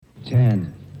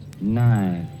10,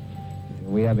 9.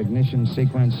 We have ignition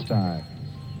sequence start.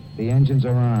 The engines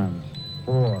are armed.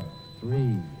 4, 3,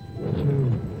 2,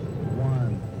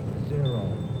 1,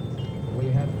 0. We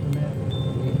have commit.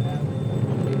 We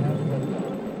have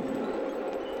liftoff.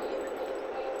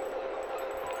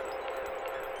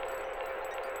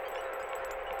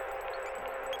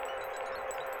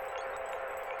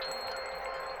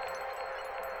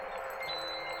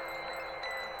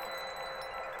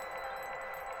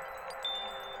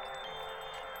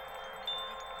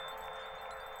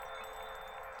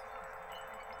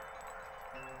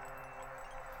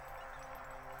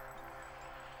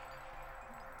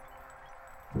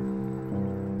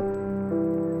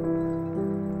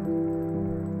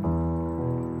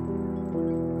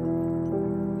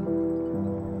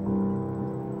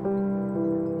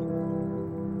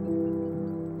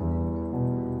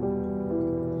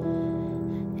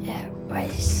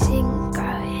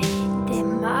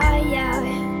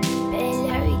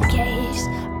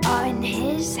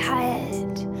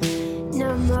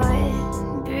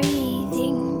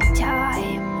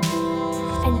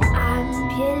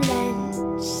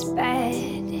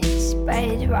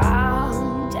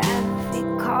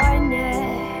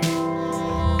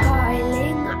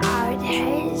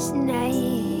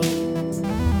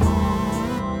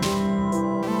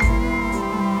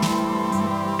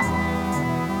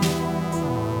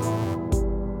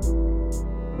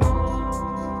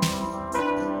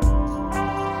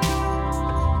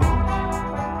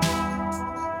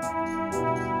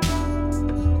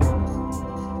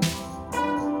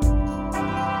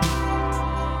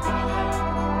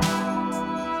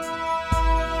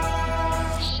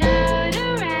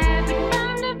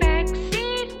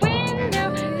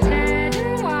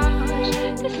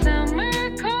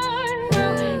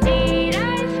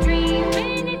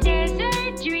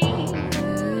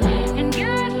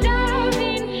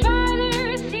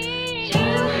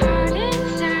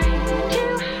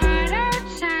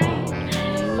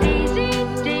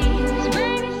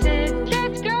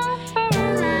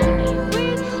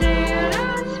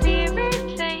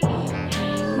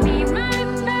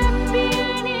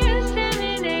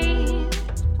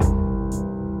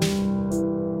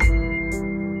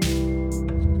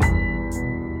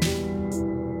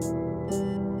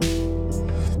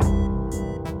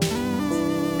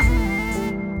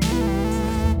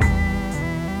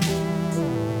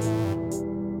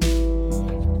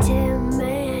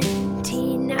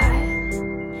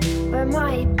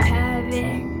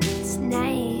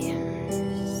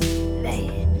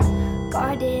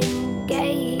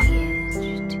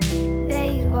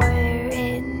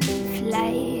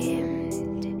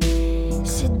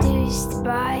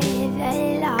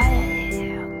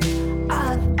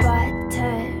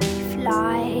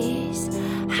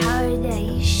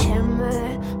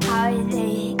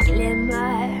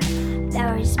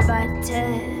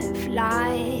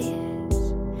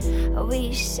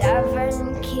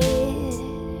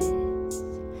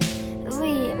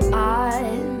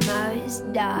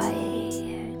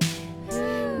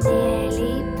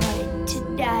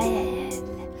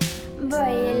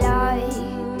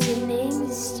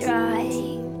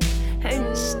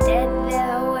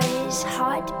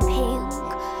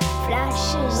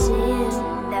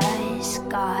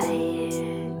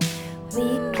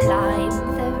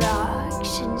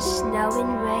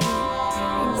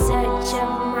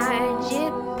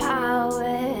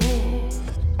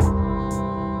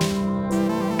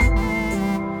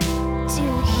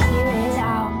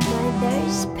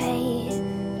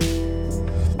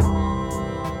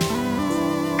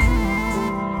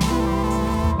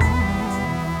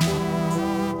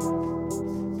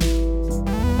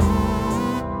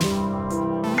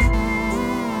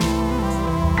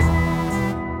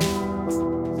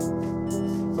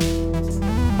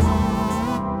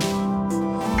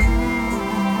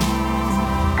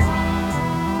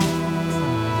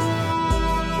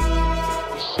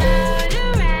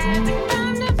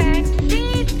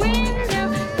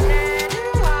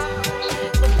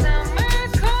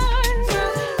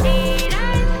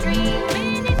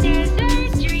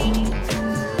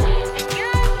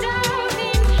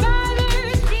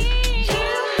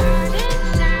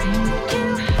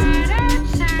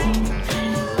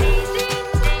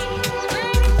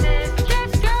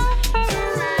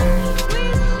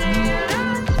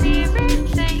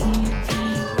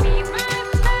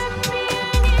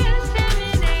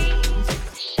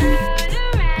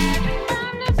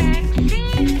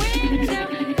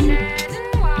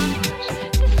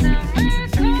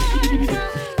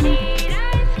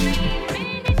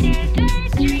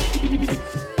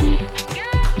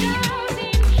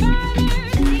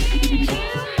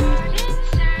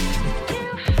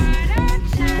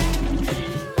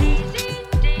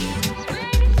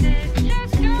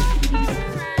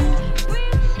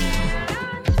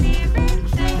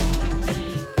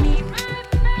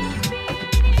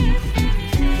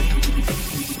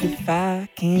 If I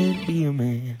can't be a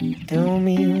man, tell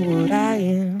me what I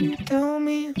am. Tell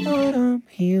me what I'm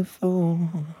here for.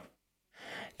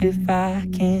 If I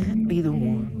can't be the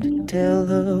one to tell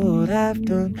her what I've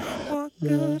done, what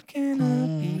good can I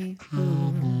be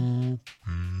for?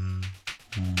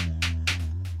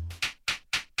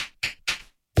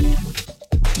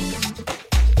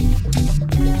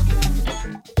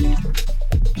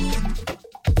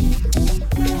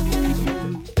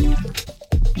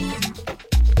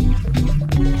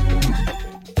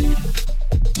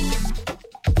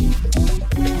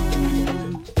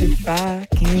 If I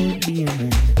can't be a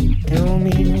man, tell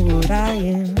me what I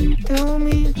am. Tell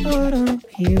me what I'm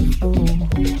here for.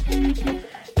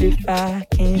 If I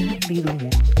can't be the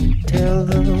one, tell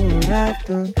her what I've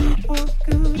done. What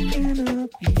good can I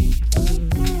be for?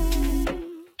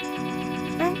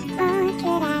 What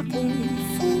could I do?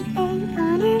 See them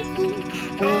on a thing.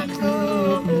 What could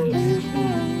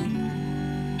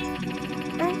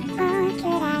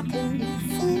I do?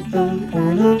 See them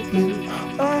on a thing.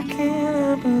 Why can't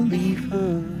I believe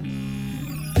her?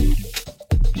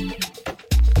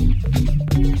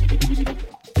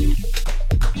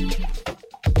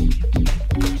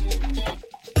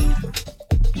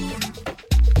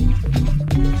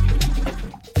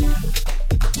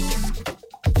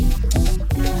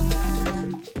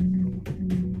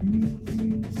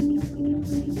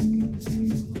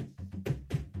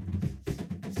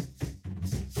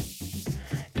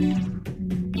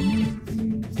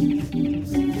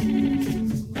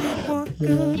 What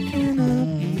good can I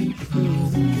be for?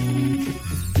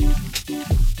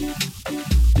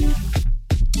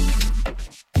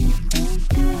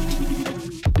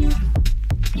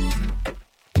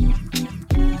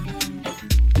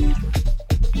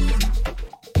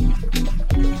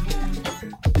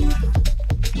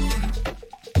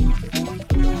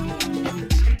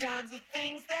 Sometimes the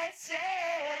things they say,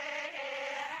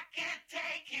 I can't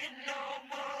take it no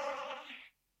more.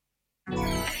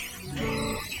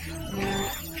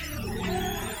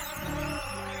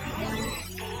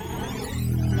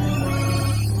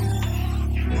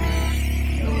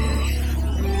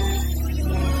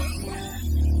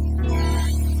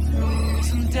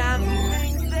 Sometimes the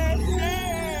things they say,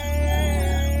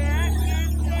 I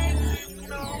can't take it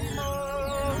no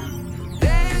more.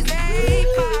 There's a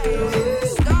fire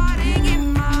starting in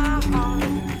my heart,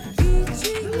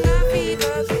 reaching a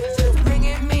fever pitch, just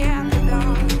bringing me out the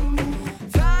dark.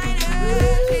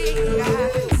 Finally, I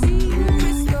can see you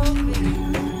crystal clear.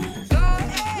 Go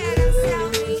ahead and sell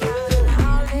me out, and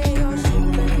I'll lay your ship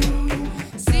bare.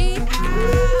 See, I'll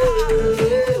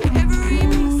leave every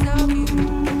piece of you.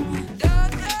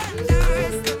 Don't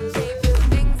underestimate the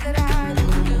things that I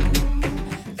can do.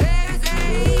 There's a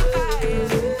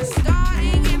fire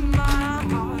starting in my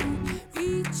heart,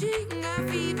 reaching a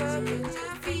fever pitch,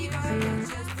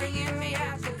 just bringing me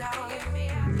out the dark.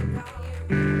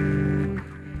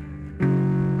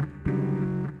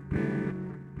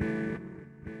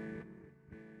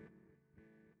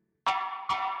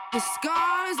 The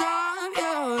scars of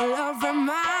your love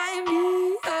remind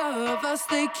me of us.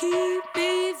 They keep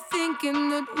me thinking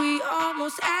that we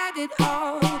almost had it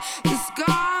all. The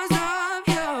scars of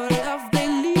your love, they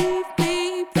leave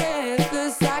me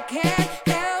breathless. I can't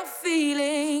help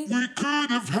feeling we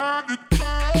could have had it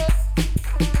all.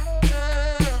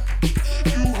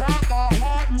 You had my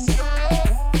heart and soul.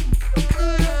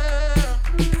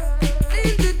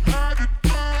 Think that had it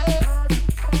all.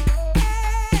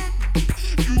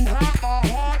 You had my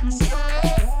heart and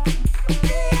soul.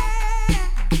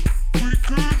 We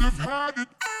could have had it.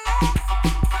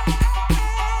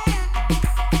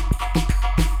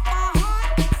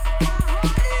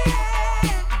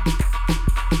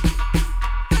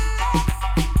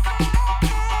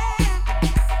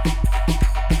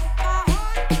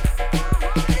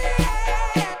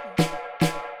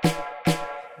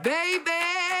 Baby,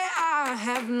 I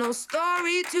have no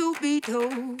story to be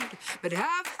told, but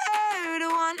I've heard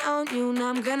one on you, and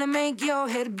I'm gonna make your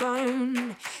head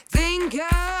burn. Think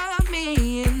of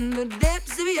me in the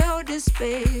depths of your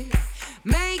despair.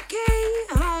 Make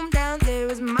a home down there,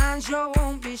 as mine sure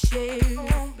won't be shared.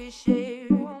 Won't be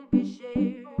shared, won't be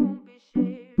shared, won't be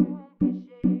shared, won't be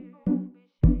shared, won't be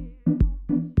shared.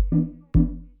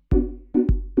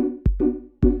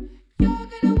 You're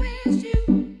gonna wish you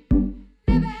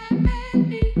never had met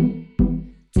me.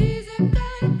 Tears are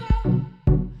gonna fall,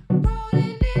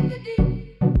 rolling in the deep.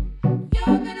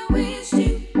 You're gonna wish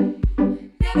you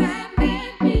never had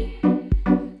met me.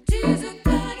 Tears are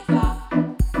gonna fall,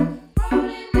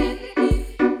 rolling in the deep.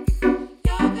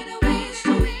 You're gonna wish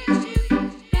you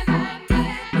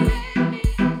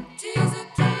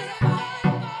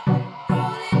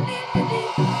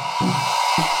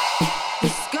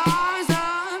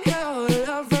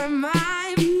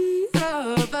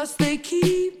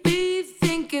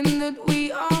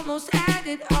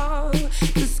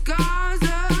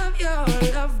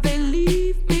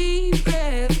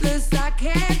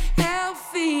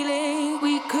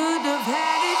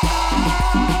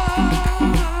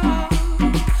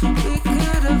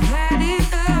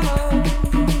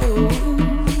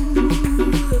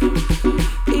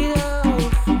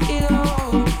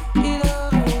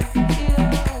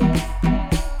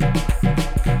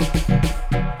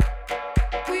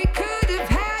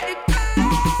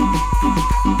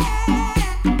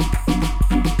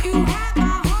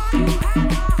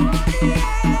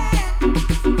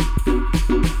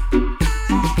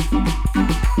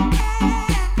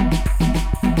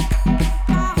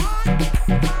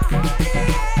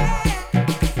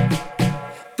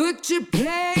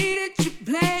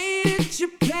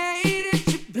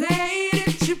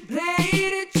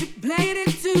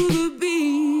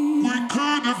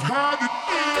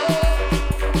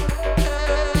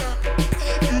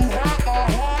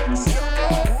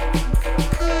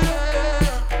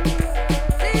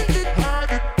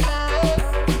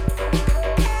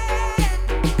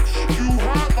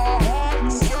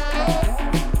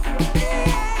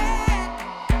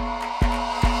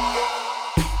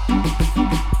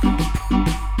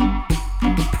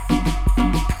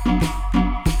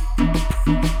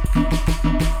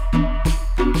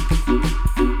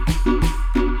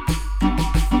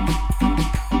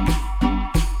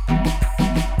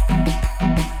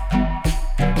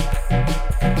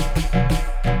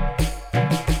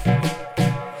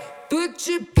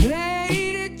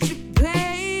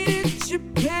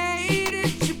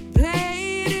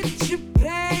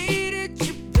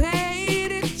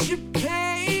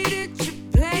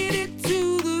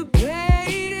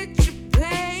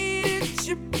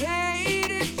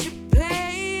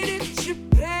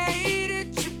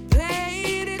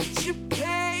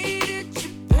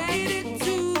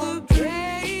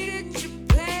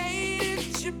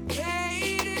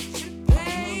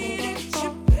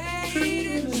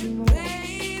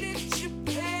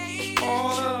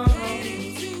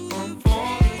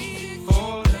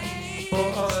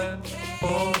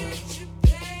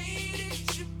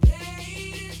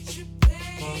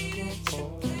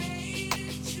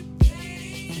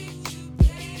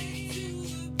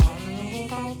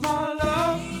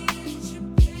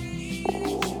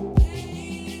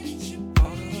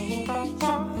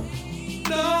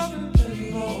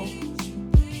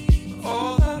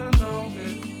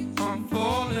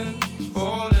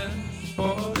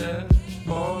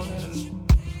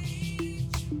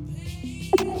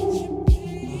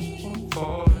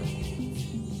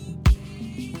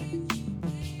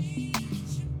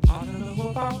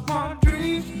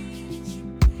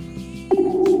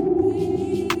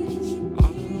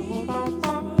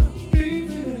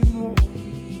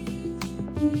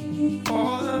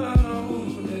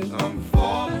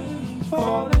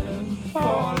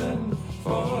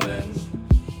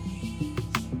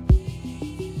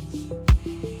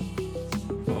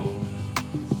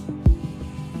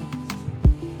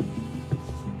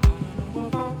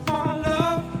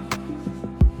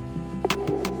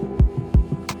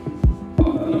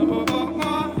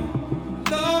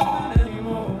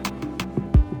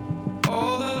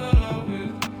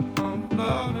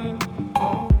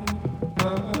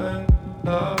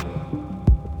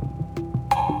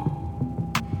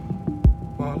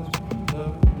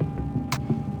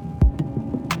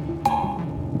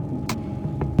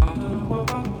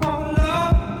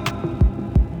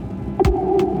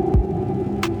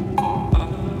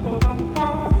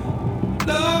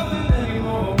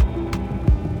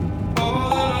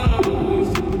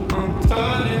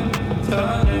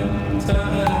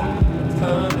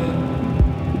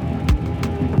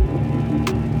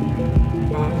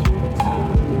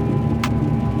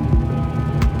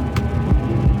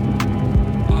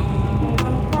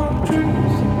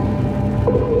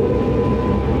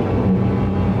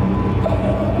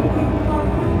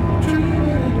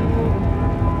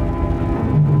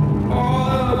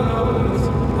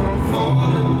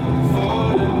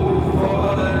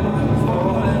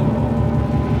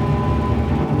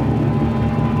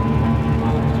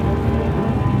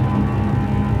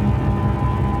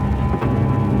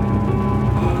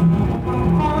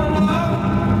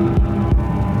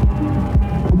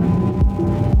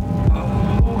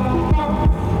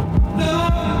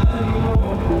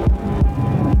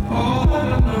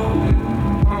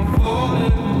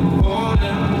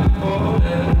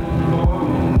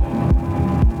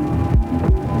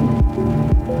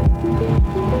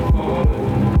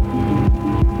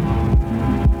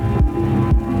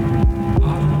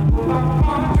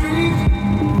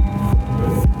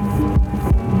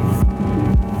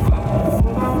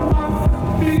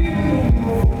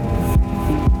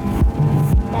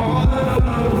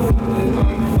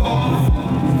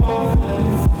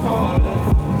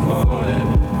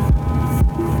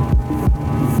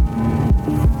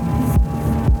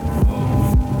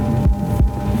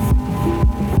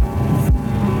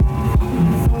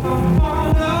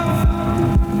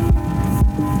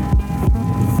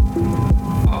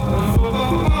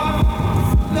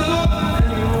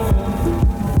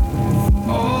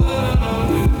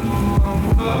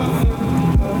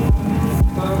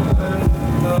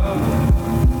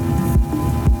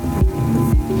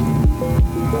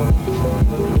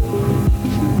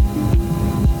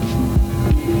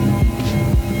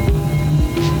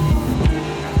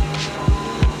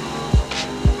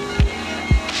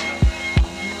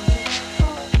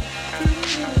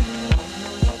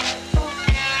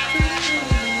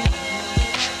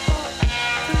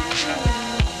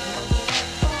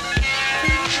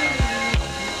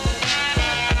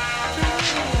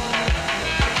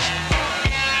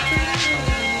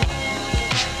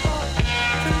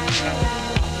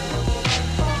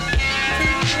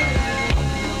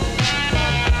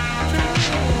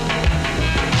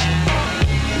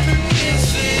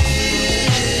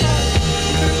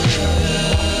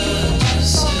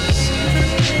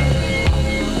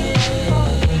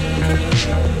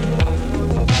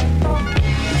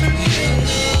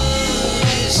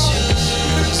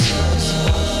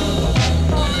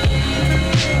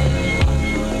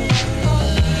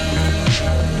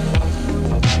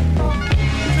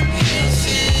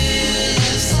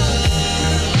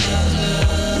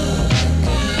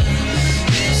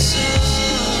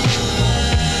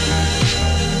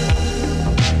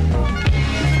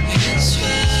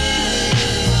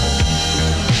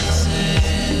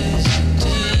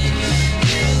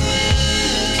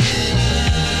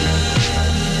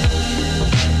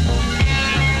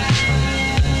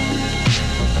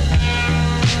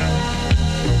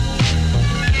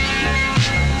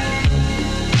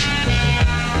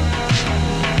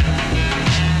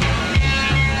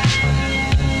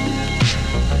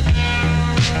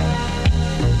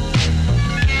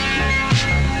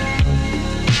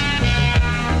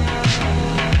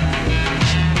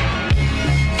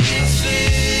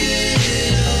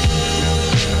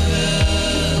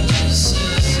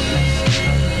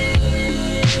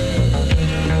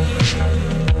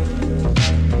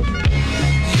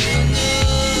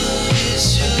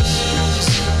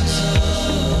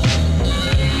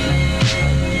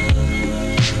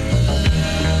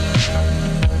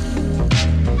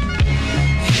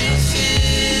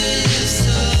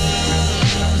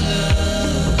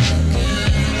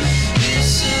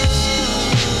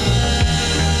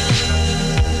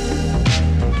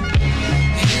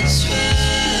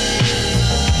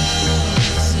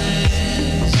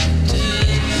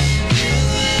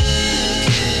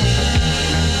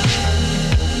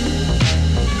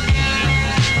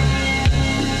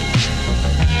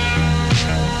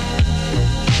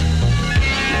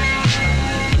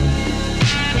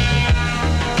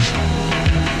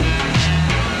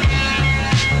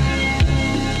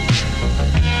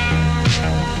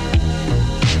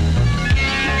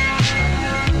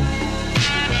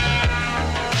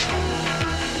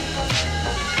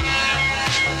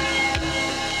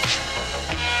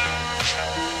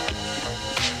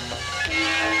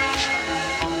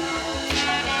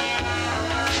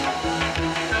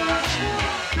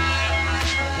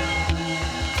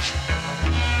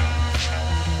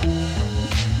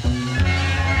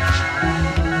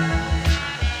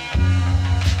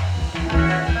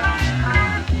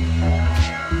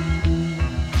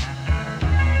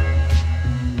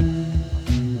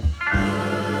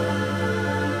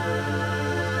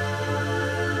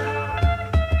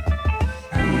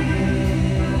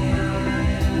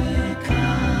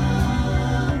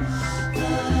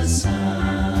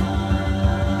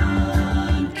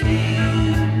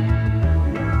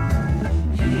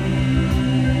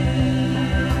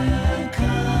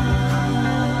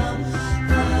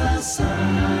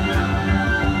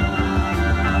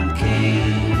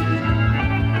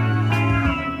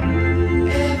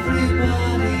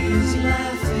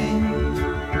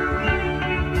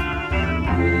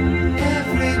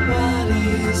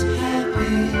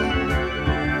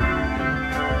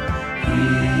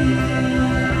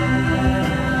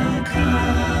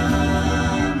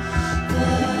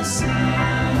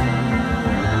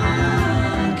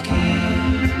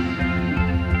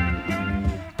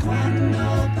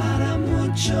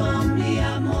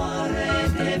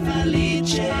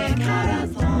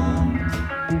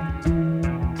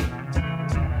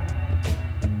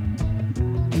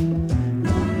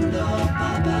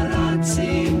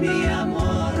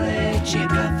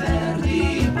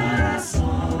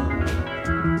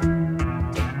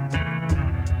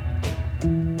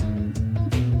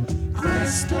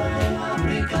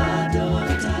Obrigado,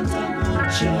 tanto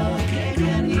mucho que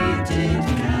needed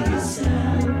carousel.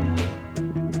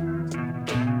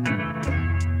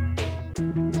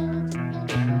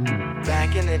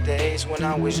 Back in the days when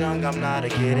I was young, I'm not a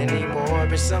kid anymore.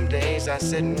 But some days I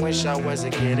sit and wish I was a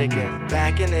kid again.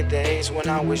 Back in the days when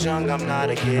I was young, I'm not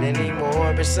a kid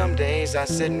anymore. But some days I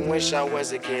sit and wish I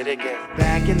was a kid again.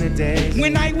 Back in the days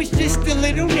when I was just a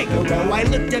little nigga, I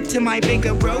looked up to my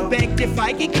bigger bro, begged if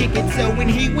I could kick it. So when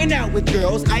he went out with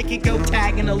girls, I could go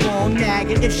tagging along,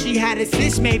 nagging. If she had a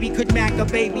sis, maybe could mac a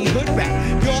baby hood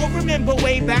rat. Y'all remember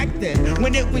way back then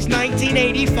when it was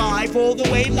 1985, all the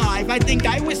way live. I think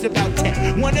I was about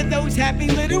 10. One of those happy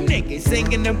little niggas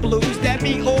singing the blues that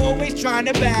be always trying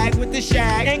to bag with the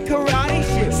shag and karate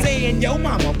shit. Saying, yo,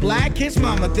 mama black, his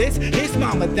mama this, his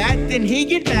mama that. Then he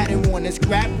get mad and wanna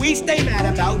scrap. We stay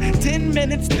mad about 10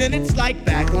 minutes, then it's like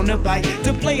back on the bike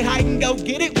to play hide and go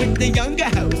get it with the younger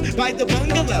hoes by the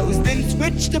bungalows. Then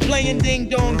switch to playing ding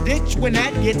dong ditch when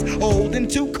that gets old and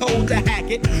too cold to hack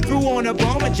it. Threw on a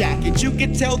bomber jacket. You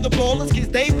could tell the ballers cause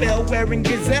they fell wearing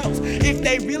gazelles. If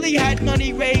they really had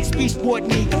money raised, we sport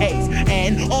knee case.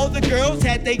 And all the girls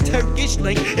had they Turkish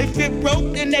link. If it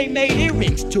broke, then they made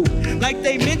earrings to it, like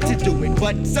they meant to do it.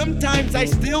 But sometimes I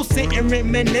still sit and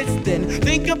reminisce, then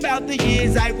think about the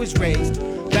years I was raised.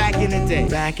 Back in the day.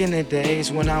 Back in the days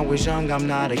when I was young, I'm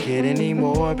not a kid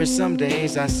anymore. But some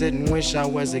days I sit and wish I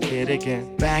was a kid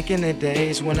again. Back in the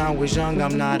days when I was young,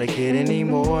 I'm not a kid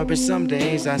anymore. But some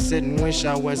days I sit and wish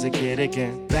I was a kid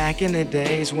again. Back in the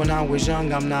days when I was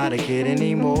young, I'm not a kid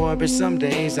anymore. But some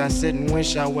days I sit and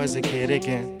wish I was a kid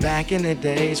again. Back in the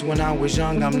days when I was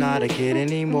young, I'm not a kid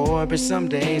anymore. But some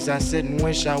days I sit and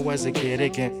wish I was a kid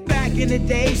again. Back in the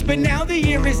days, but now the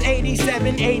year is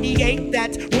 87, 88.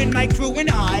 That's when my crew and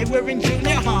I were in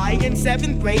junior high in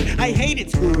 7th grade. I hated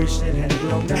school, shit had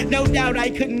blown up. No doubt I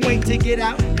couldn't wait to get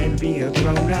out and be a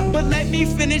grown up. But let me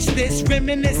finish this,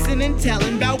 reminiscing and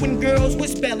telling about when girls were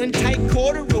spelling tight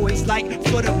corduroys like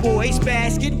for the boys,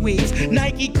 basket weaves,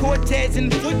 Nike Cortez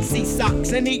and footsie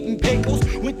socks, and eating pickles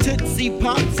with Tootsie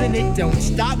Pops, and it don't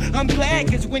stop. I'm glad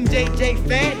cause when JJ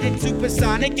Fad did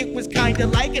Supersonic, it was kinda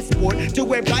like a sport to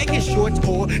wear biker shorts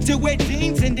or to wear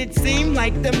jeans, and it seemed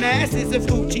like the masses of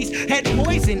hoochies had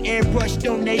poison airbrushed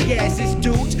on their asses.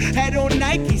 Dudes had on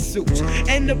Nike suits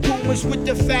and the Pumas with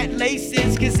the fat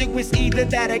laces, cause it was either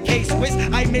that or K-Swiss.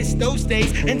 I miss those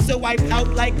days, and so I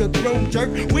pout like a grown jerk,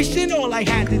 wishing all I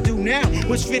had to do now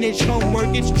was finish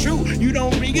homework. It's true, you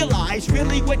don't realize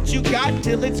really what you got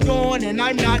till it's gone, and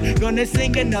I'm not gonna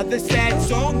sing another sad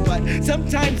song, but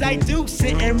sometimes I do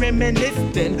sit and reminisce,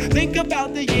 then think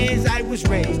about the years I was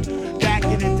raised. Back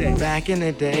in the day. Back in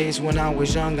the days when I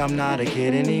was young, I'm not a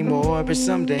kid anymore. But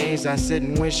some days I sit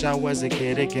and wish I was a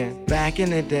kid again. Back in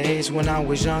the days when I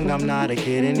was young, I'm not a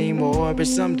kid anymore. But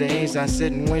some days I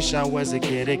sit and wish I was a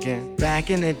kid again. Back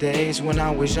in the days when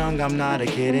I was young, I'm not a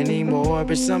kid anymore.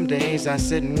 But some days I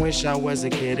sit and wish I was a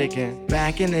kid again.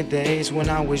 Back in the days when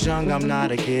I was young, I'm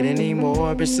not a kid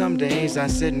anymore. But some days I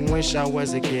sit and wish I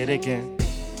was a kid again.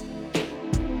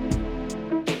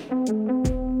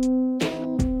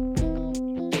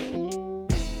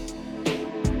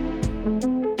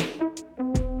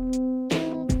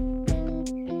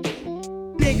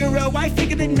 I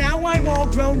figure that now I'm all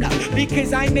grown up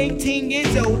because I'm 18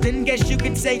 years old, and guess you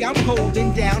could say I'm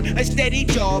holding down a steady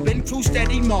job and crew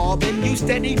steady mobbing, you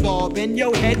steady bobbing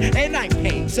your head, and I'm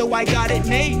paid, so I got it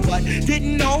made, but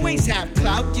didn't always have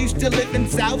clout. Used to live in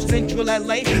South Central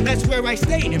LA, that's where I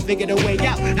stayed and figured a way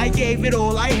out. I gave it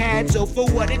all I had, so for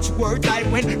what it's worth, I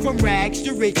went from rags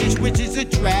to riches, which is a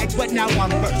drag, but now I'm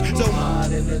first. So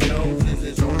hard in the nose,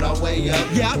 is on our way up.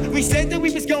 Yeah, we said that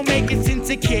we was gonna make it since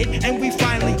a kid, and we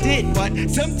finally did. But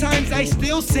sometimes I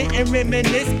still sit and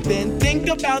reminisce, then think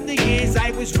about the years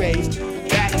I was raised.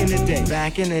 Back in the day.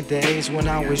 Back in the days when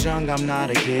I was young, I'm not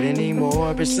a kid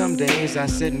anymore. But some days I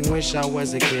sit and wish I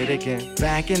was a kid again.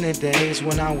 Back in the days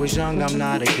when I was young, I'm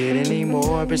not a kid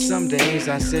anymore. But some days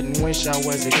I sit and wish I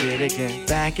was a kid again.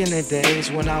 Back in the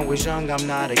days when I was young, I'm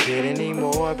not a kid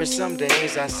anymore. But some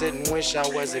days I sit and wish I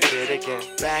was a kid again.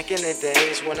 Back in the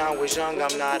days when I was young,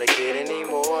 I'm not a kid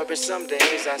anymore. But some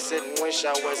days I sit and wish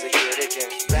I was a kid again.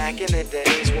 Back in the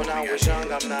days when I was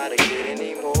young, I'm not a kid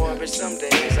anymore. But some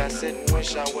days I sit and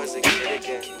wish I was a kid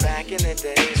again. Back in the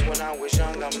days when I was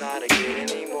young, I'm not a kid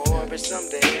anymore. But some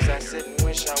days I sit and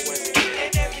wish I was a kid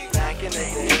again. Back in the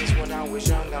days when I was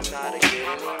young, I'm not a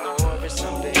kid anymore. But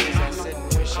some days I sit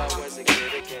and wish I was a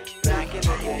kid again. Back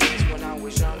in the days when I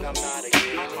was young, I'm not a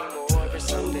kid anymore. But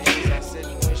some days I sit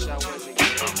and wish I was a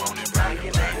kid again. Back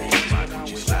in the days when I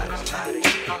was young, I'm not a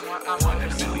kid anymore. But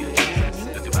some days I sit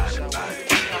and wish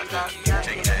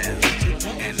I was a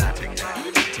kid again.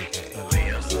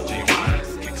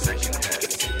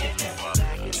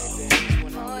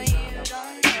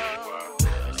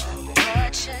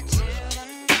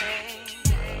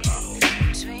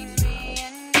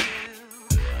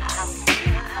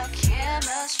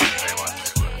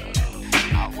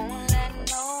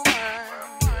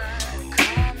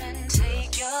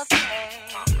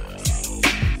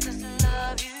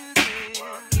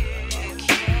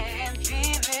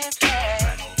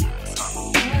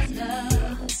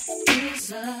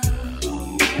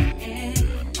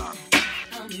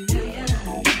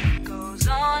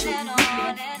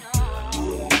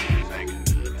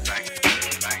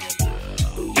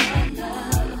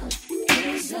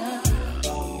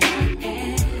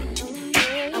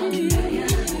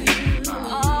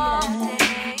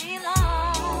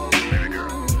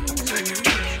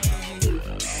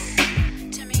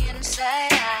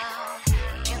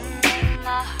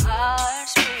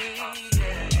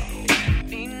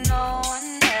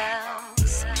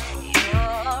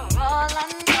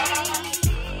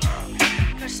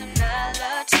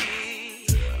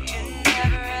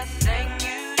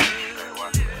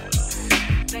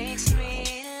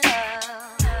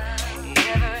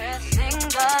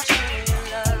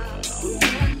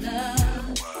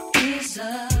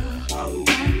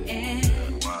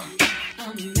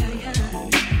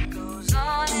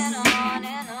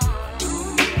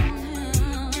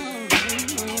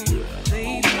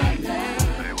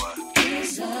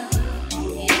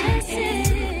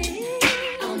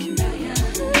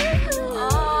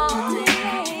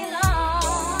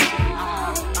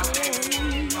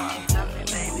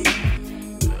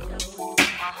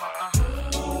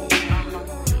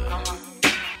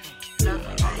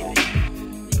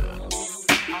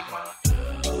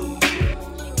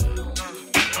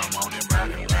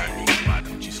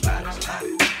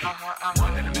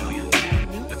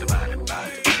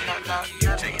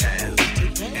 You take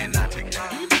half, and I take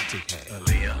half.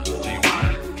 Leah,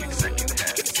 G-Wine, kick second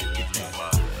half.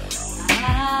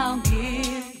 I'll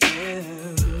give you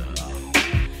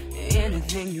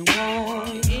anything you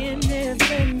want.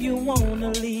 Anything you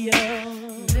want, Leah.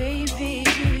 Baby,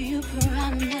 do you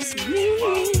promise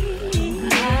me?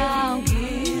 I'll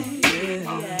give you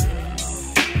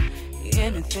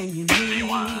anything you need.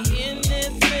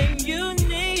 Anything you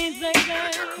need, baby.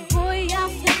 Boy, I'll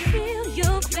fulfill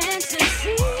your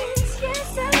fantasy.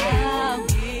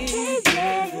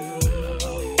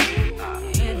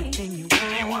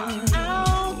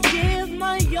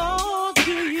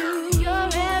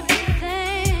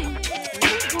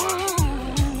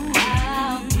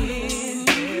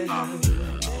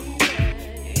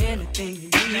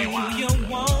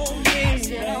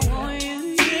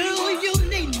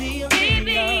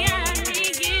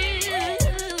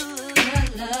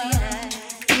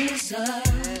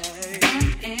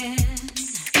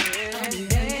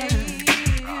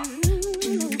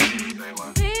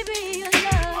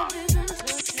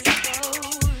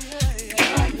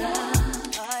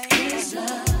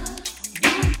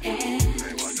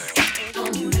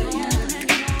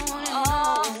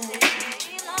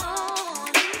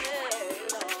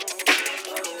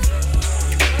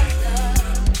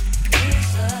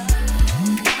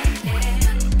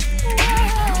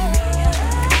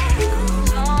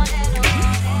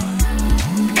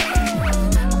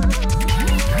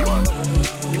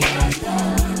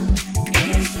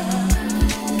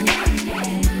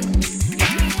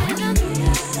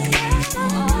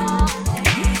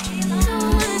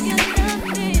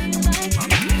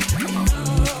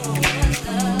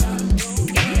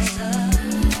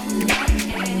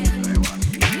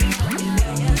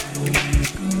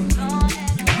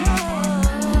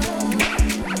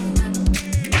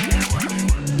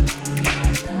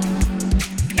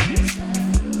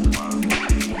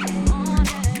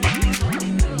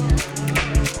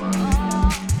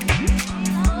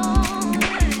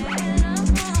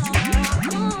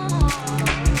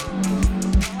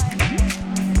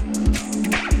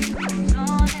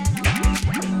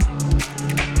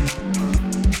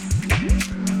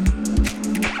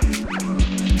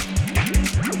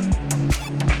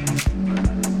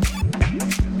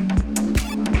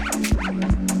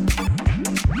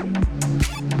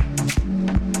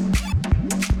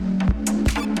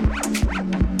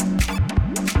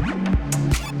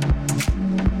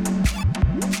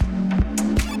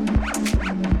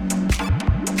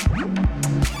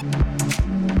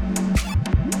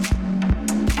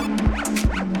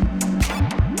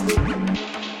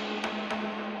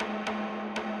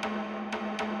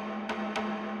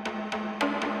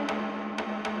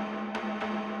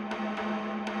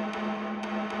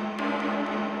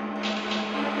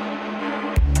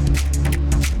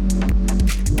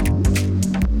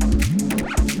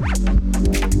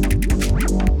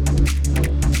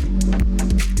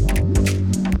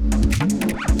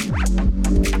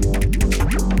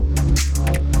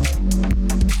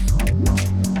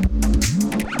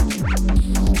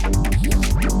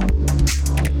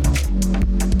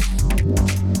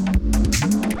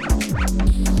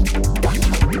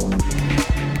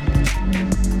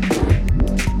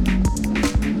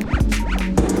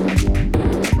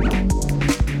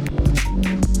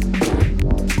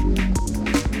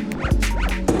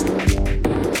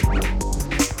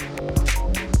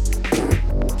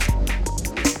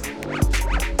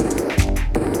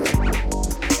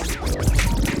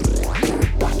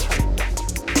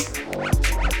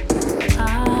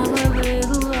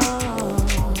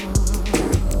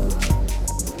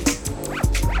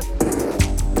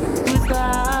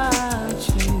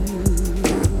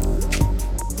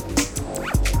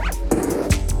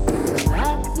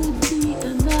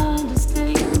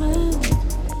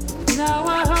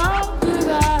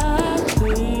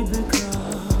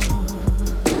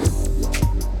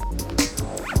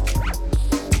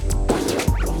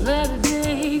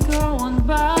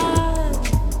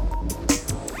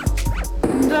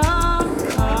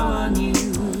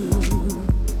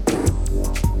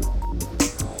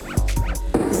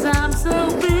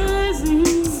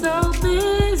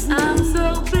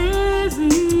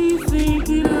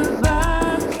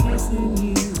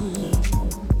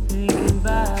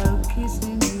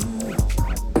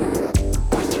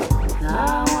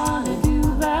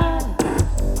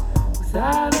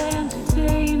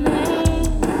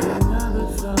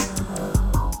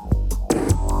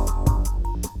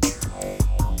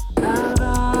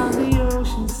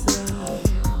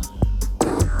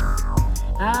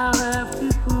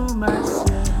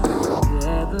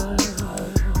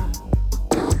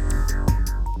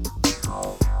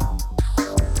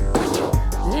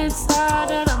 cry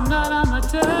that I'm not on my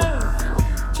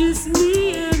turf. Just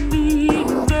me and me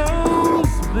in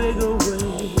those bigger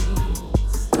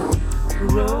waves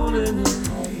rolling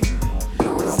in.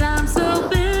 'Cause I'm so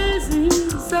busy,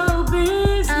 so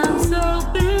busy. I'm so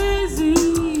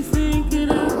busy thinking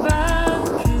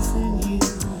about kissing you,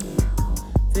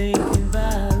 thinking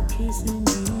about kissing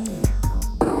you.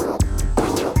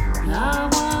 I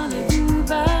wanna do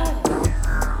that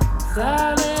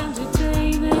without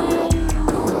entertaining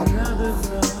another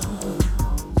thought.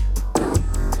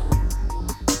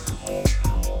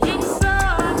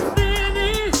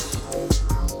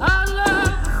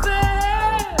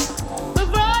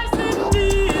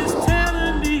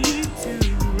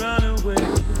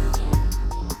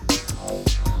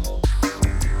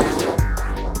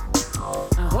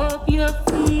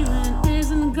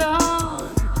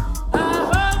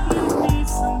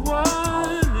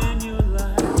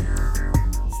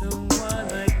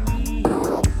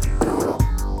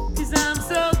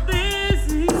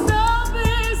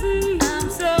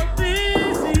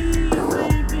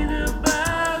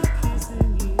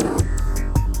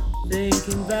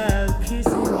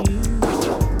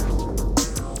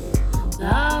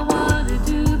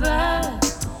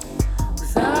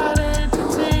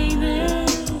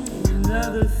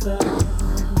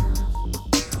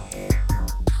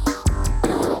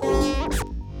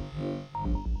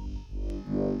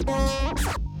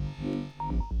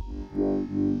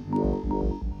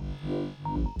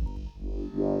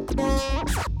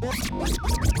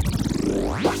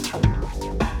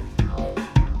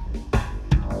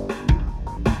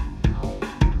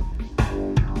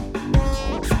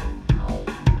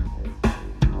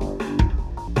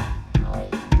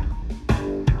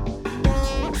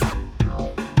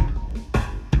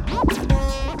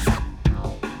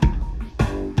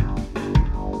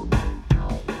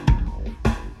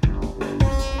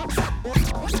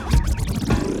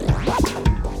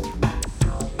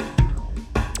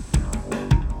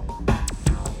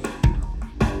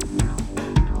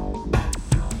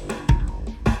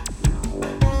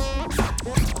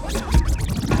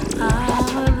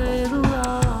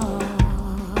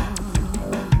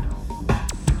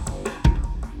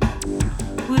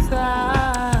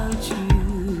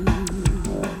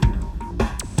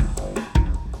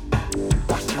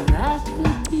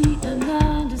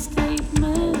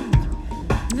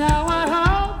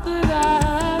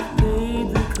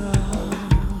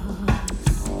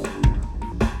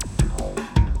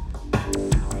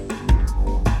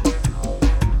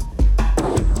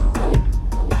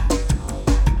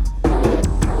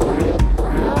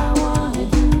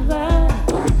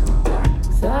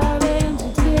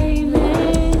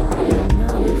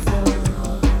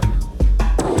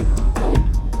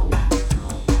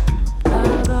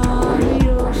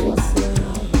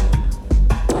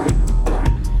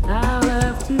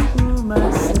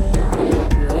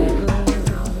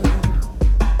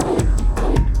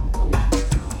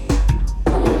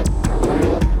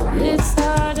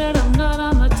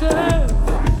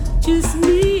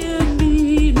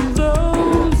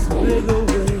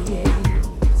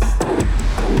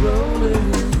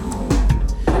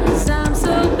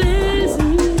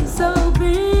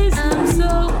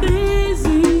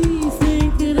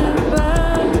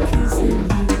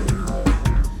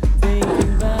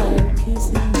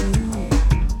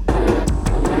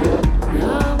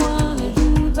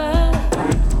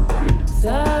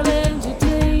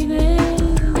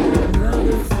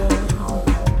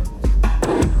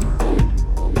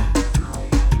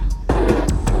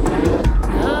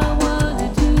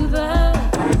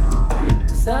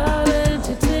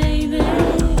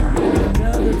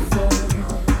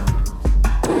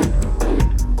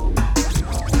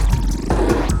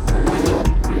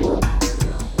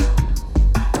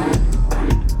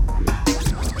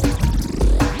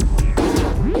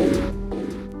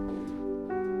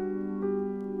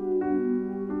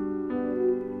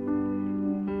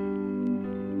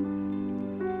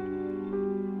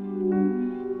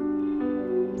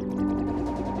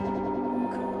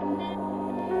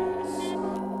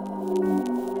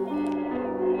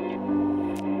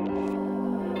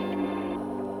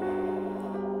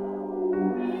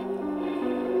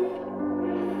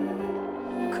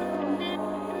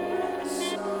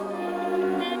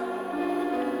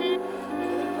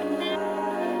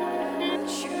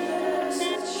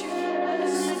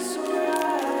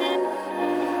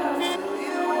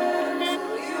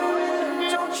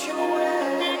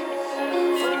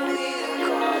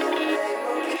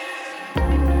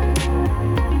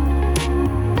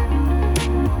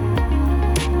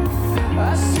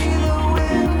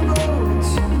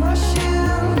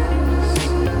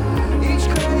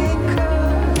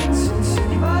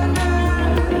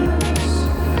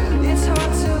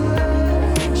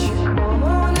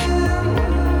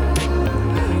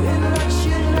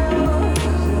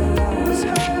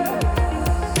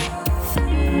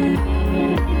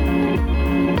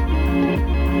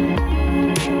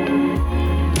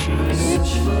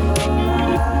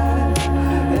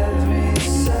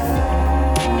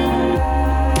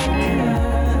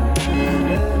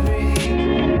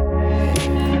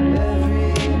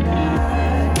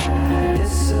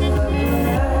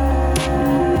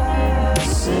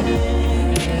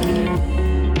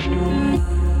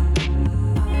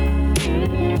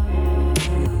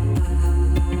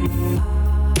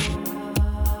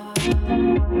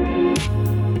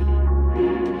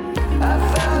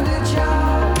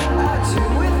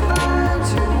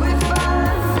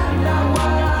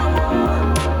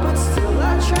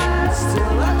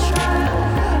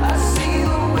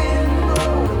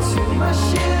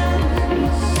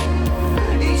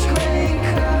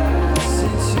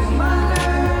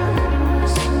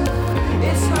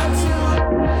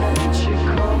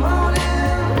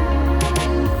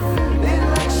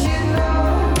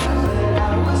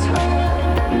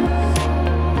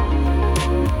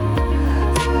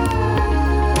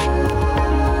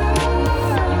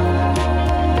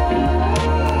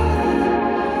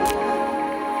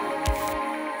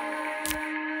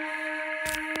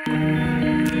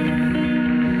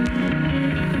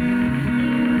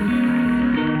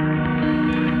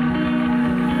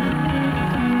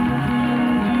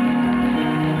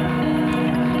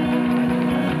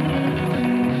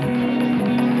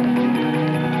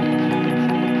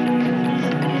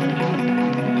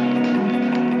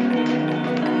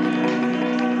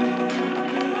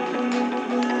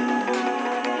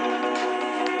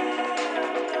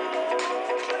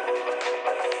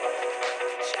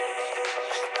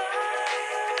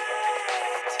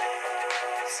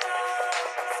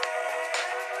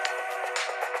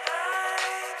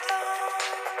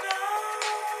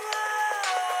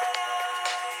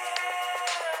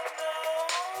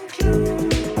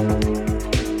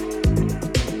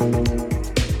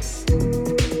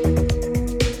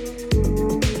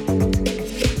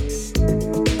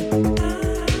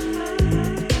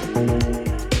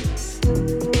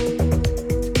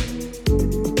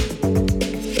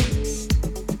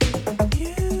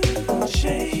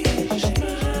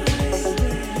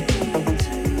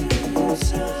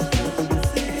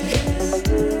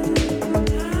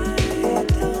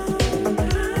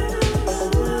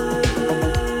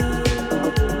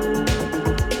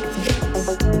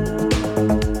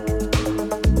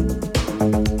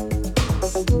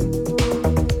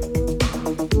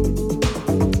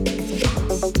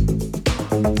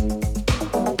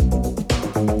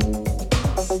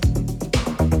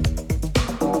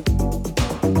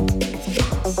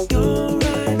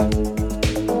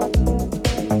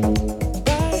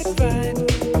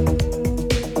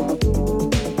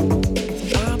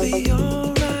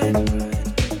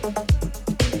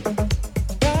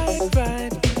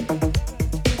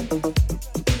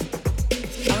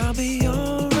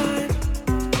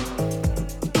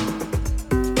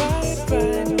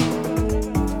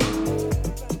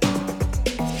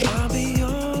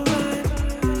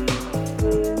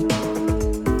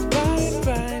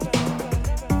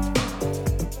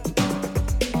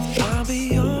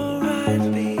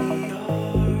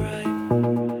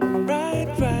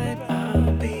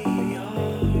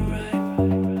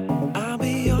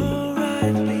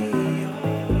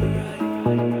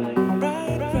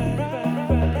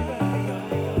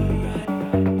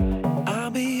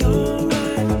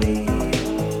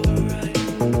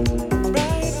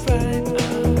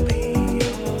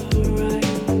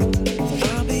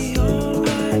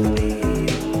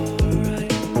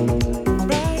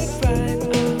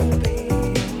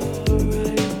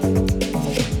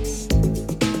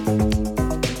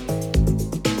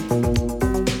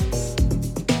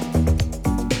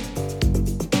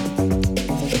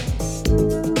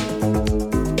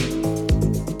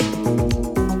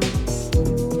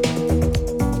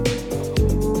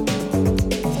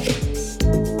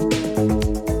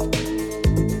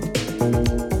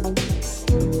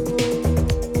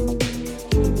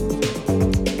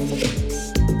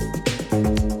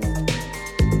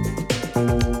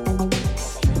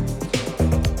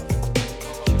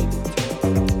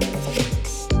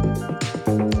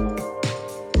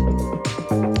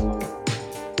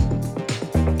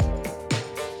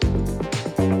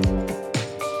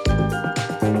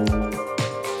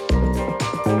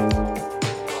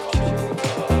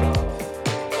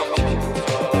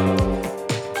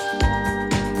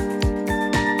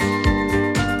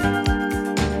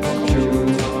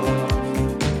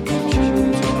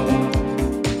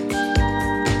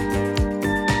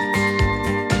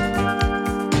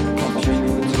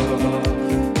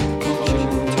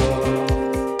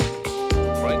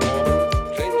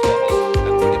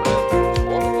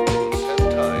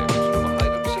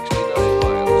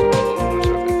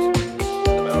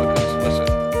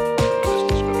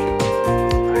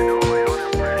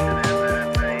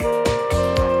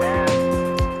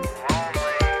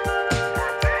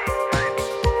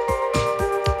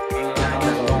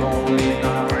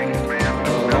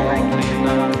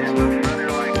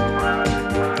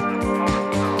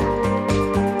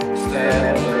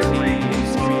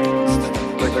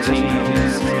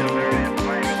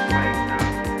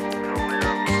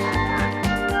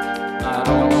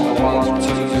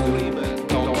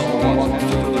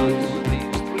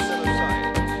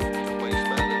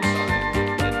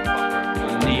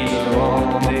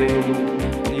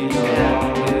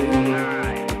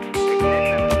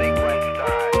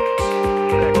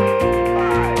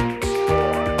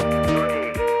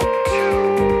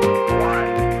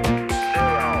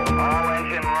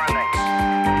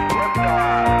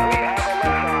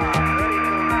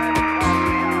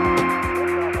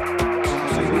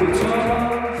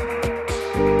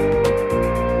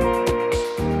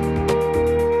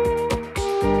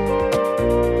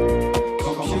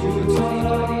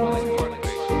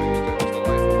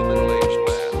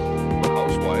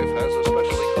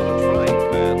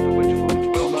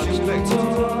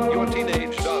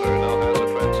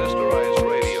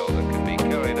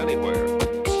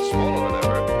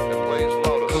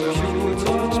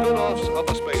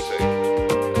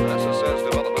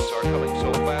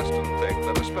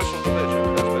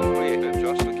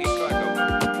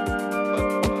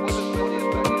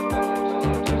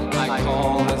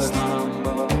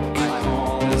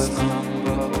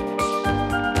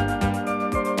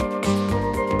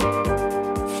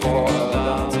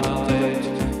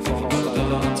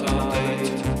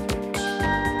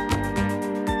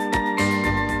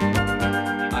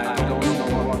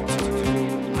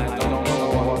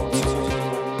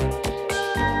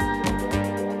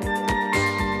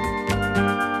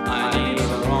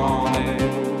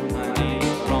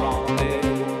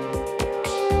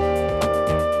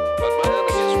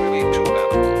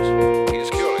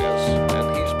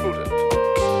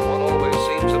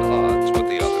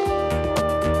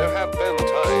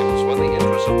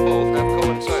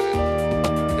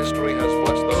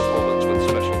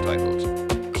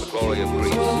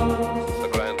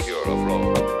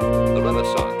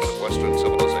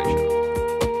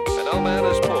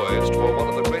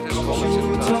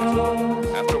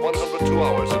 102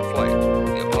 hours in flight,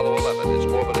 the Apollo 11 is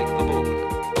orbiting the moon,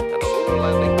 and the lunar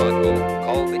landing module,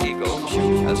 called the Eagle,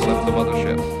 has left the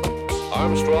mothership.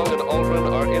 Armstrong and Aldrin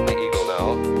are in the Eagle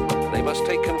now. They must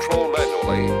take control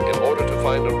manually in order to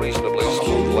find a reasonably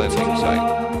smooth landing site.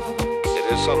 It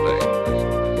is Sunday,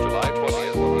 July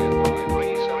 20th,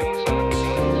 3:17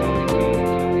 p.m.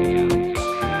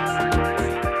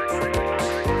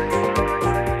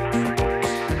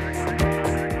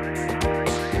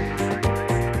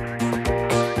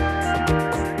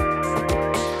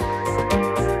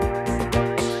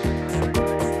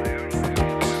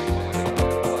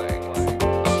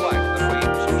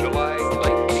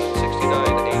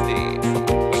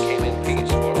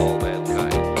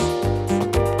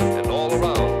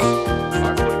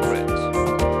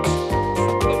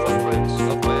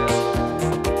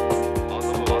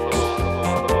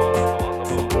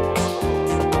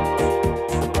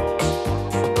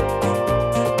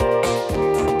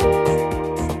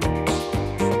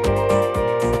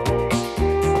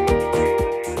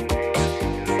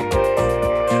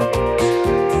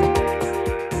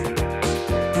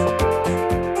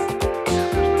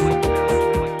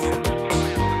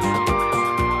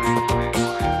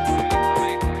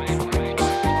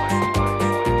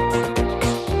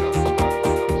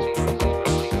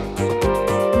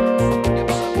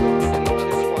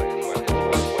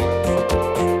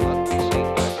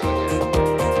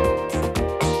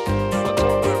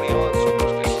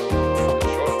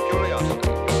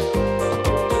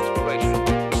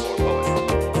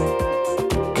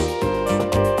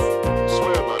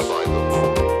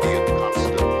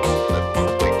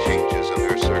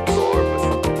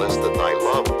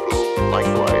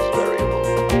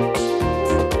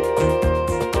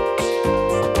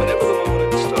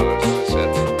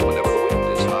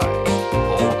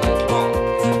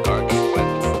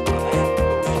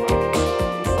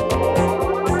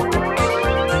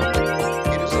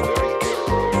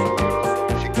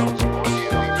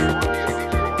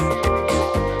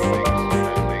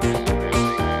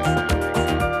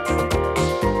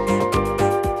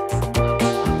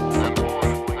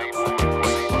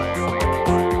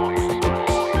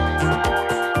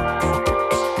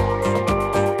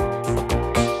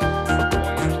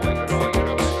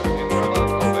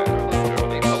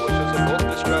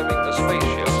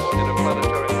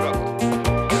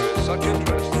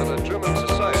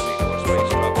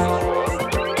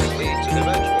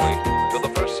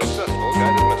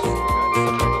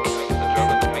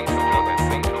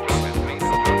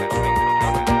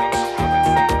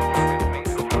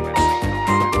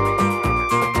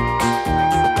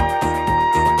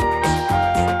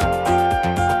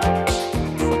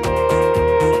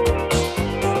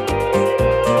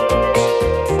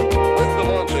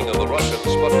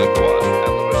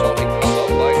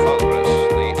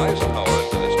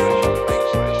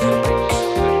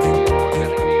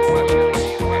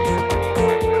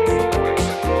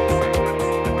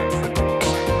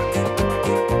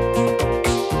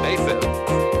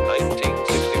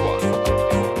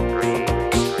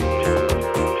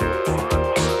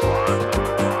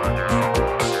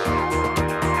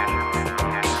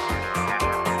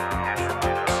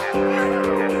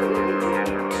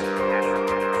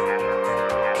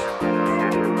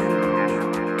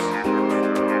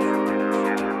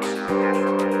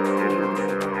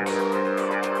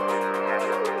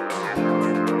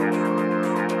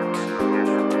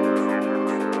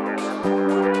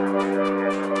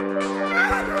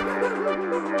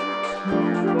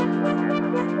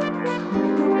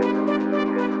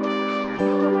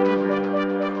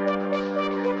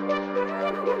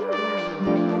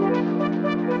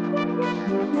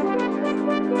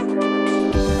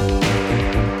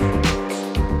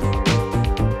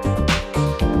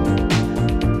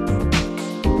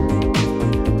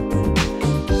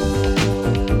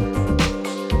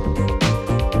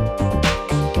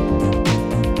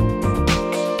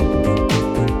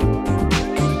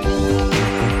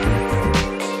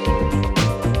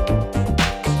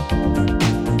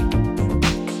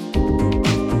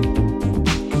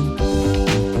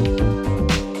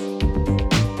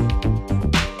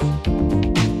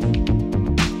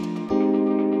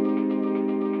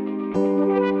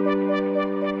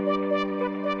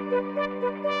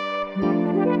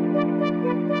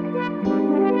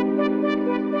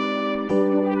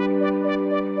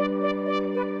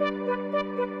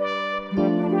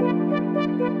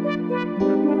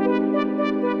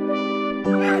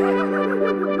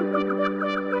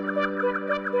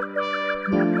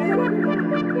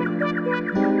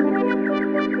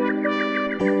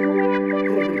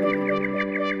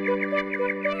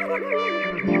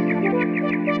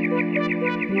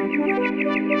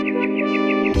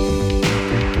 Thank you.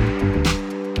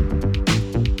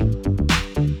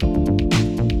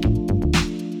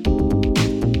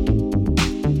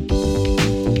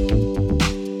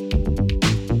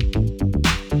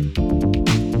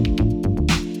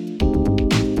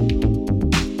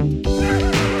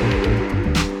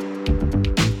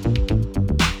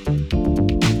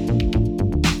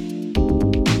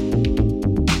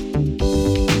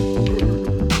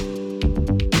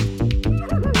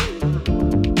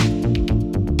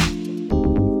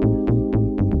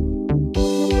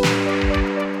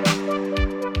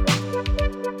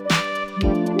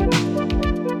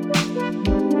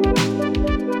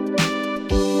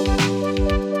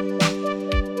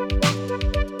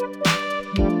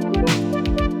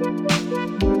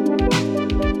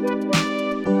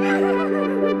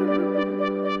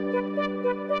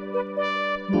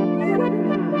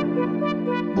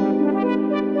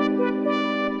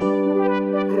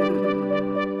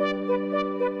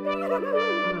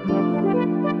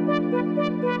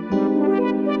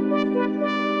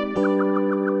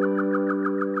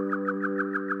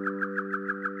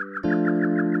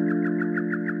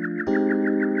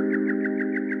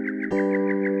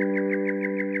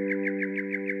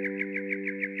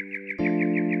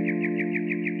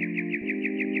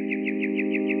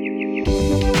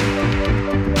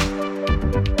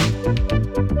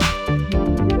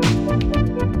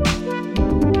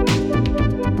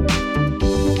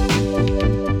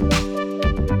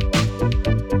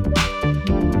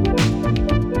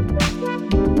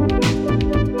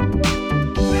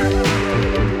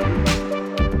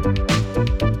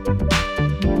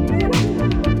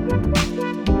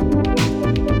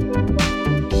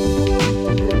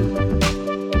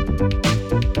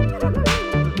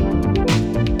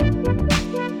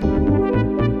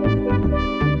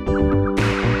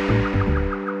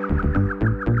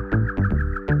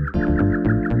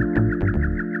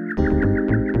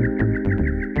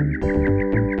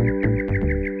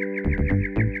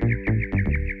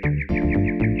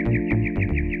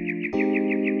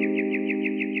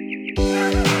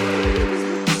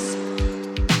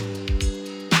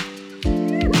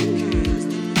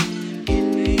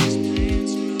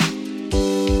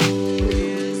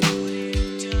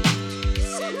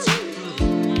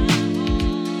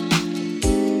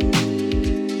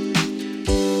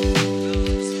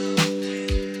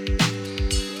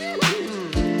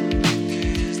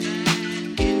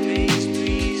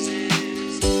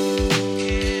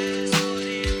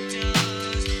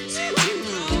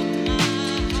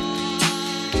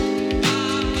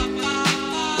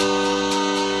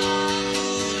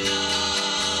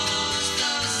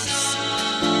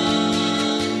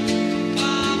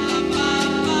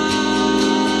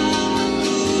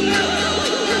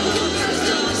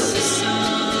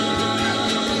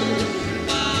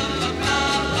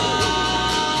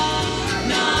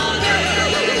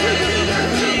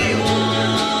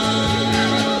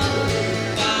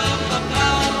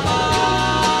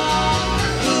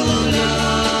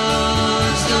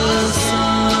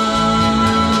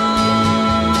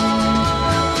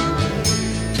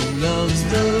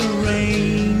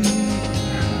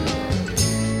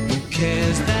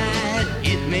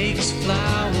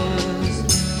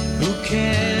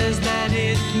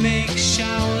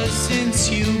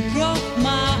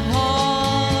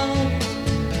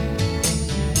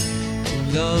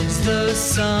 The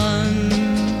sun,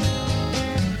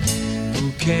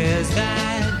 who cares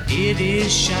that it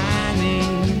is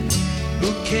shining?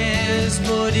 Who cares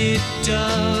what it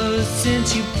does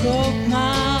since you broke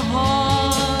my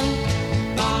heart?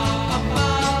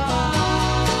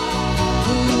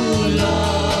 Who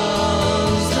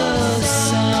loves the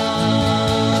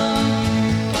sun?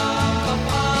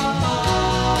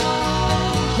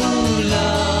 Who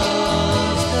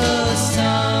loves the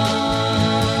sun?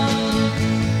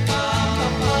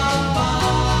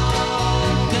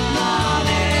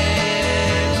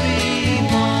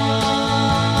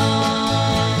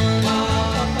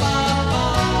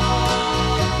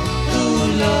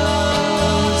 Love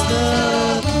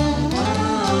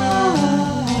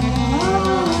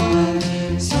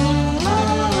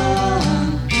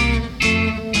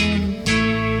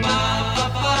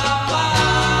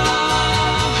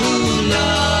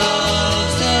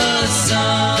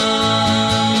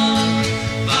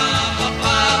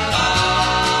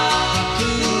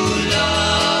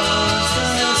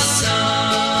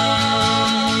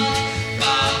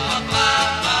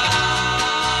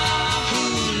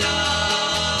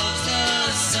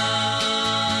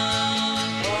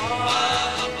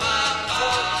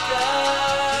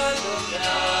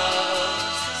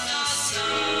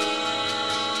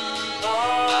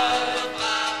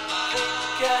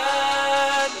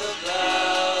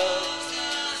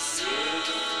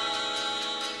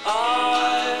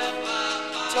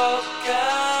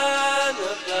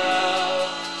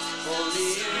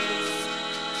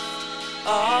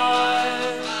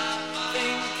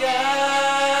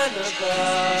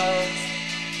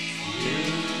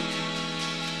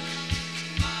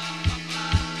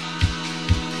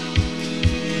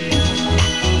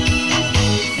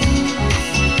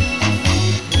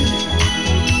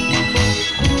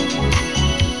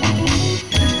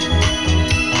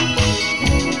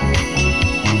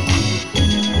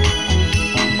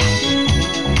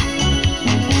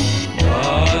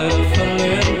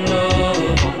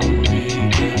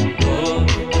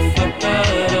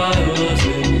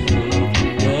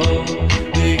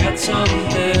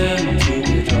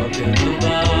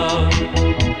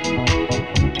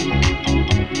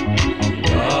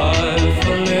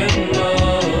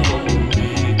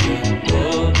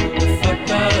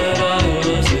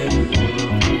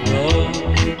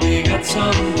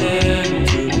something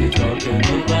to be talking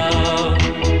about.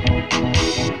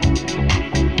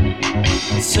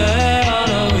 Say on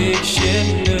a week shit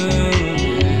new.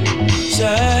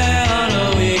 Say on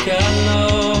a week I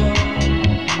know.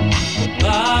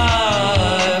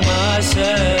 By my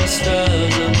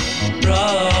sisters and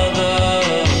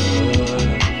brothers.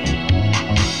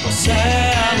 Say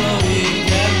I'm a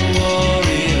weekend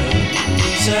warrior.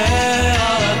 Say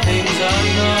all the things I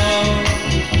know.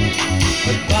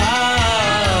 But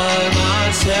by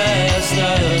my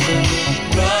sisters and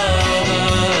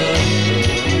brothers,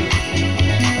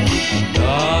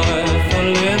 I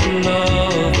fell in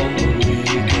love on the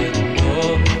weekend.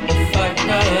 Oh, the fact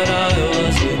that I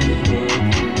was in the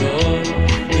world.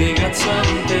 We got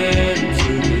something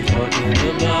to be talking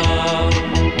about.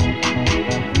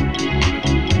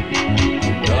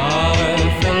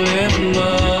 I fell in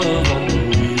love on the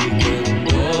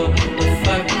weekend. Oh, the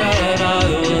fact that I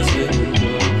was in the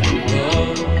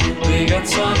world. We got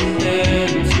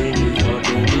something to be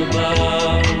talking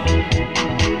about.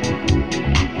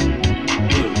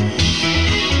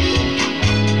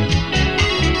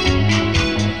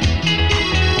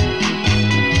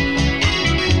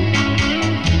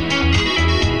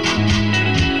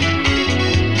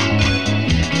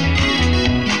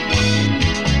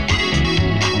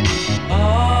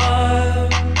 I'm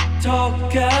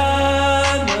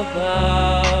talking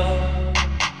about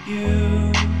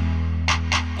you.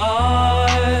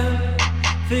 I'm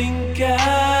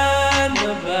thinking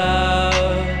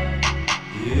about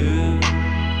you.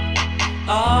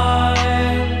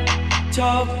 I'm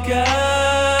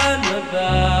talking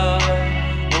about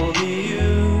only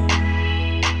you.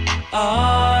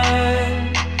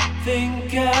 I'm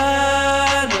thinking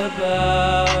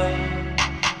about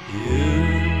you.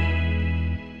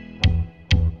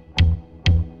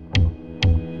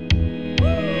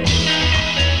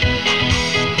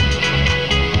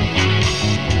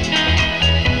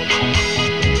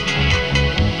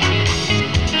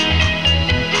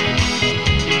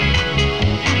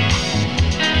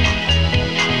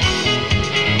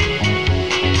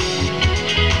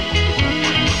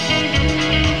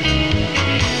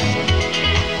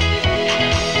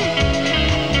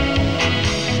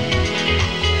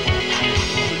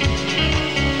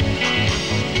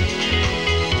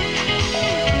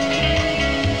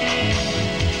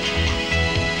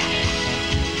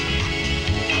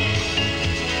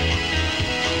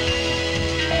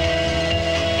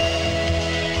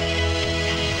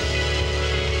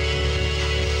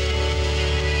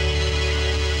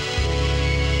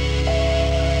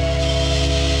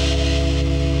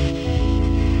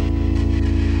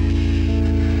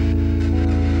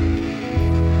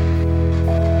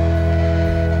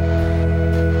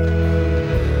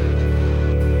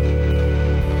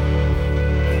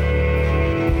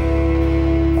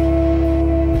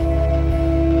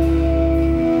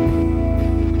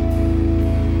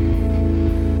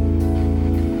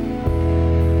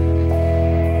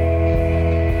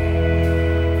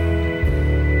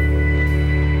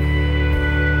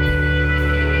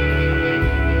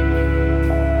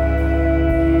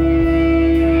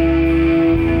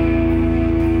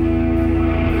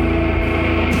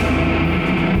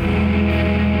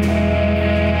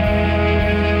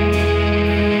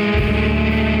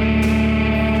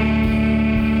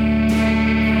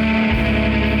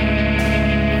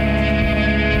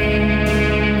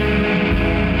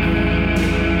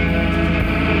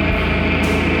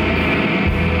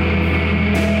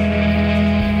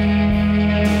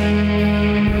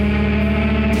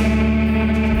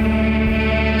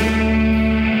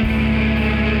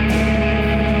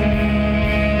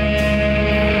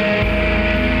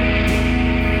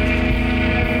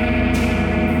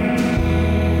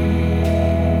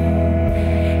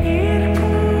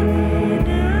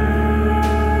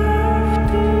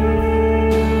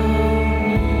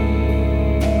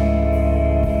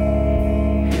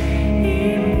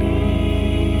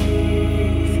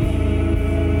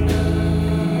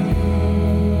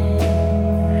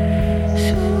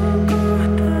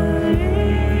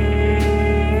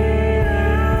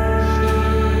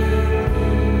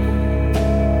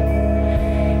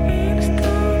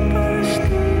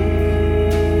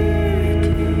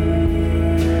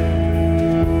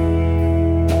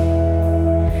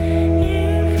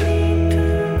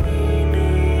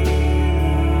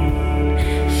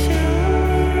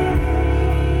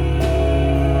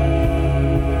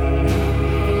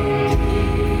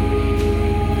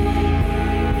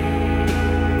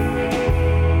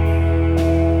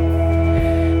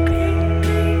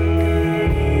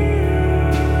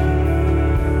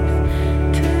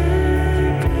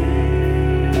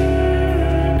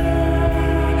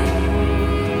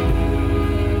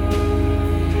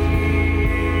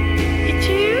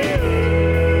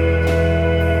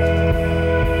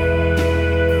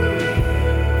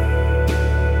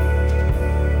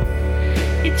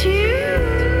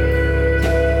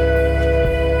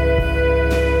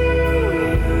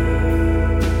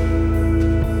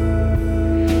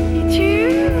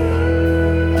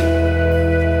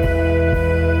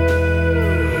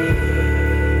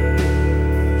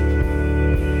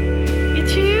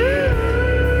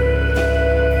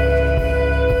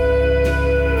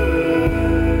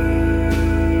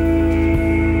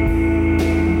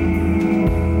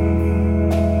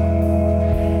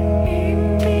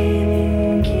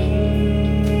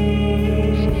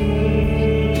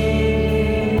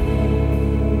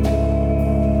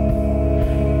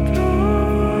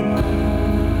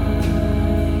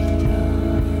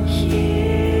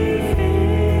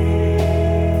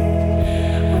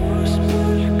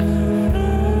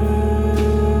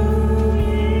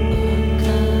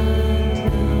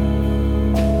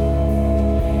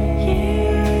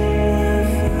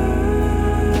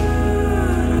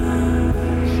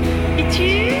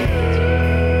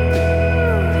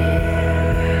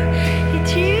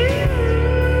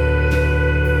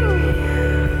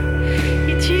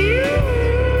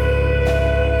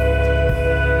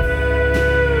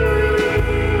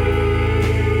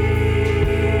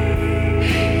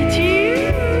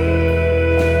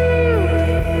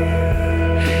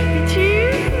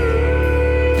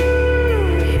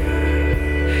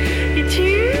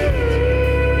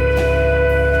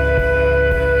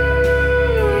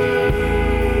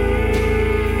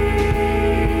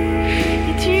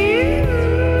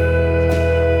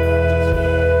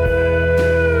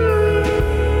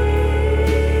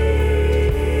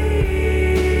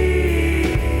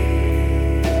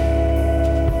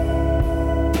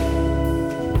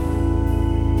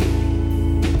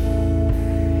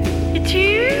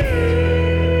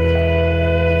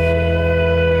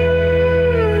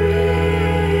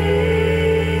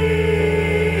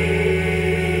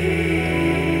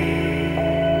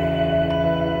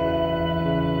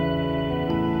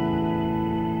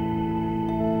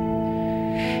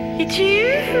 It's you.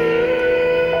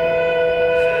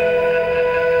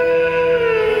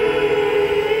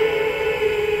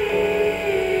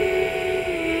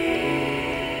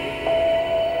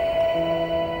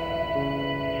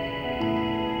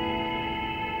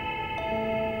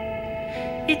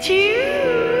 It's you.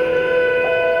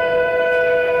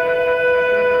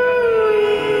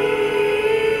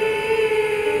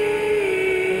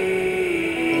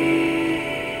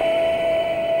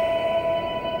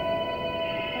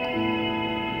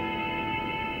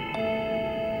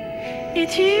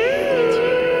 It's you.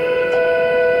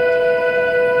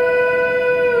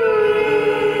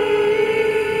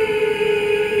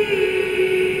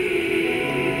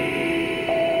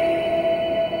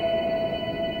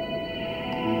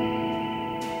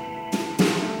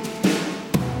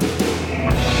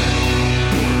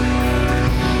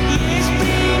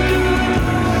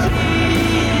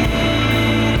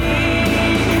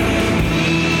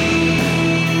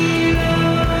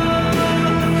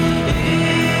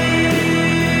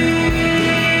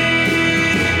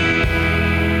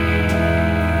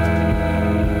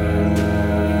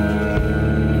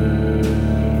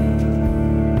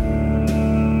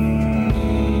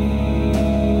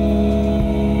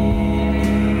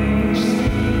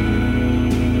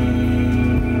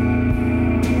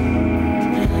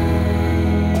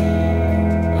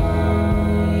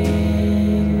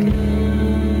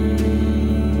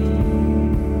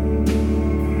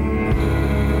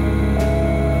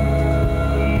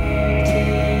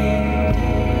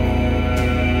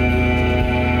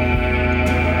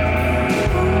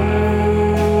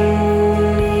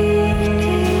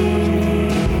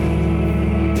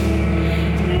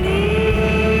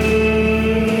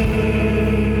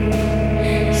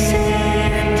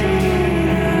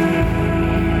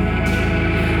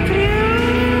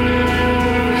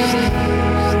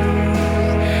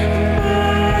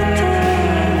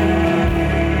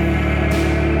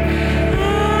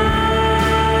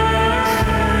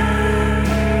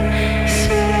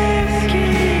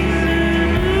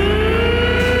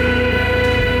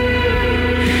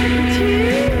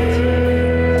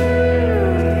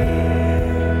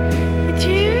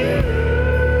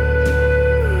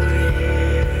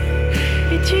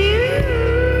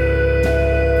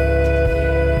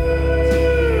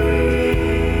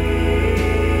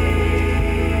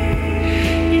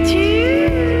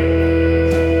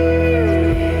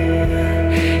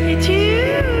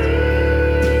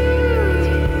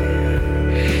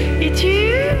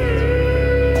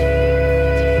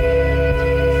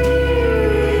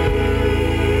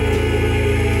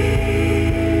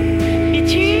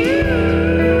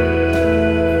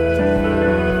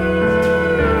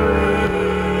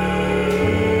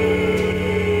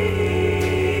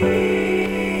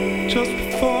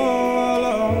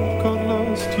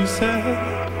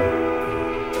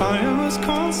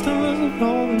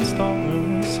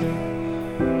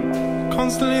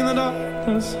 Constantly in the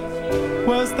darkness,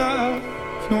 where's that?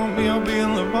 If you want me, I'll be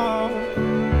in the bar.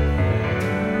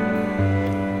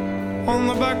 On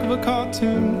the back of a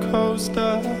cartoon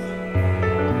coaster,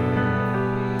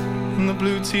 in the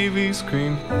blue TV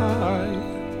screen light,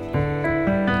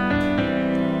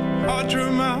 I drew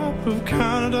a map of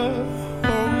Canada,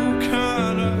 oh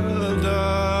Canada,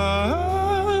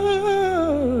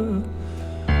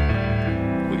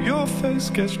 with your face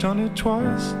sketched on it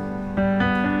twice.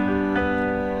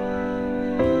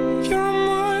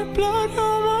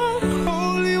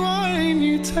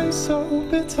 So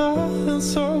bitter and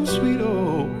so sweet,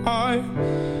 oh, I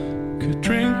could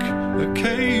drink a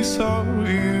case of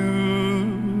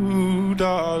you,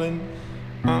 darling,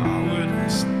 and I would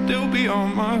still be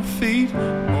on my feet, oh,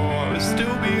 I would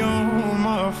still be on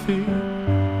my feet.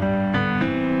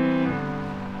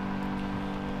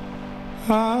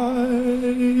 I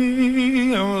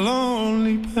am a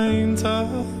lonely painter,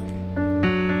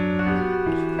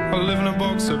 I live in a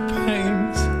box of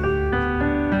paints.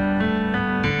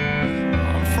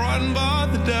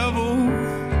 Devil,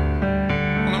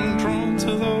 and I'm drawn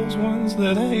to those ones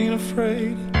that ain't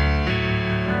afraid.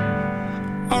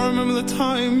 I remember the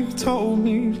time you told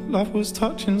me love was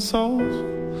touching souls,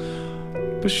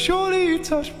 but surely you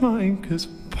touched mine, 'cause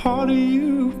part of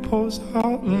you pours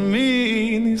out of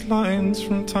me in these lines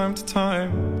from time to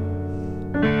time.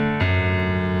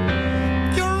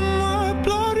 You're my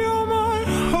blood, you're my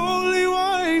holy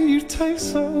wine, you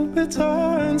taste so bitter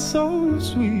and so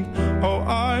sweet, oh,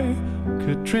 I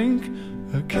could drink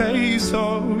a case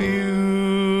of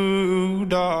you,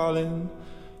 darling,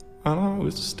 and I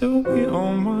would still be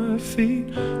on my feet,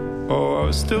 oh, I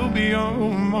would still be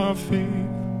on my feet.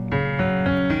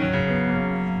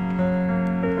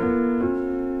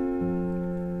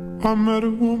 I met a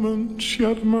woman, she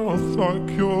had a mouth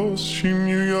like yours. She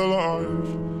knew your life,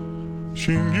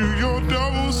 she knew your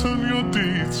devils and your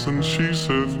deeds. And she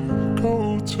said,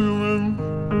 go to him,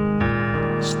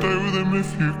 stay with him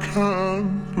if you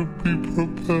can, but be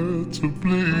prepared to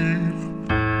bleed.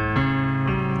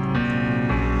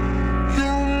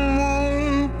 You're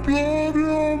my blood,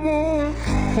 you're my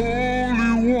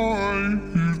holy wine.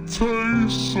 You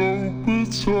taste so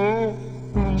bitter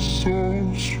and so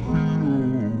sweet.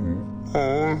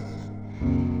 I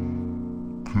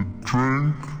could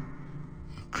drink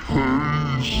a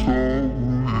case of